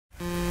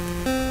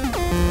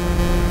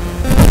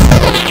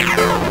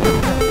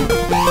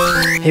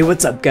Hey,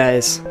 what's up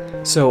guys?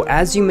 So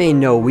as you may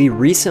know, we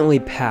recently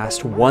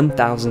passed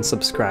 1,000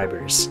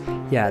 subscribers.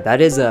 Yeah,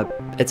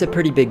 it's a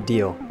pretty big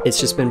deal. It's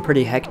just been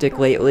pretty hectic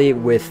lately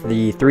with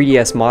the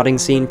 3DS modding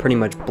scene pretty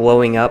much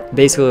blowing up.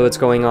 Basically what's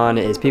going on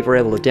is people are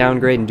able to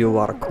downgrade and do a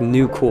lot of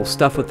new cool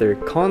stuff with their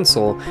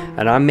console,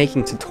 and I'm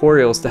making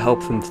tutorials to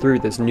help them through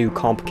this new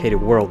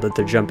complicated world that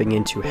they're jumping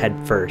into head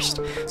first.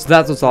 So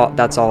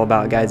that's all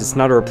about, guys. It's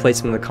not a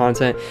replacement of the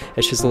content,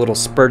 it's just a little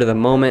spurt of the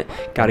moment.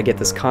 Gotta get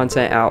this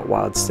content out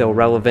while it's still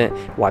relevant,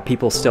 while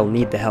people still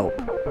need the help.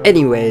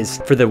 Anyways,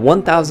 for the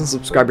 1,000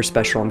 subscriber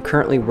special I'm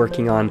currently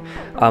working on,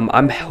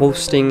 I'm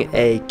hosting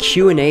a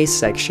Q&A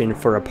section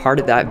for a part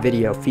of that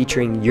video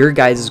featuring your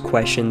guys'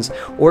 questions,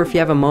 or if you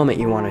have a moment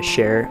you want to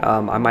share,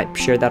 I might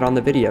share that on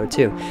the video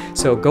too.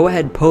 So go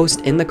ahead,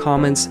 post in the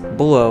comments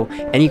below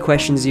any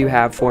questions you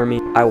have for me.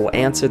 I will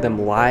answer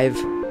them live.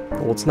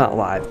 Well, it's not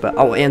live, but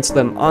I'll answer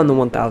them on the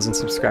 1,000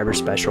 subscriber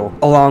special,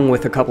 along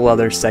with a couple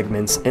other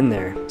segments in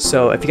there.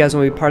 So if you guys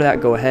want to be part of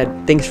that, go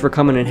ahead. Thanks for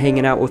coming and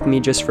hanging out with me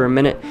just for a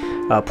minute.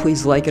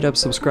 Please like it up,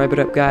 subscribe it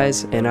up,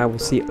 guys, and I will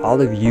see all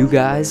of you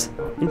guys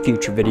in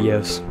future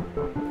videos.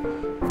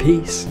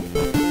 Peace.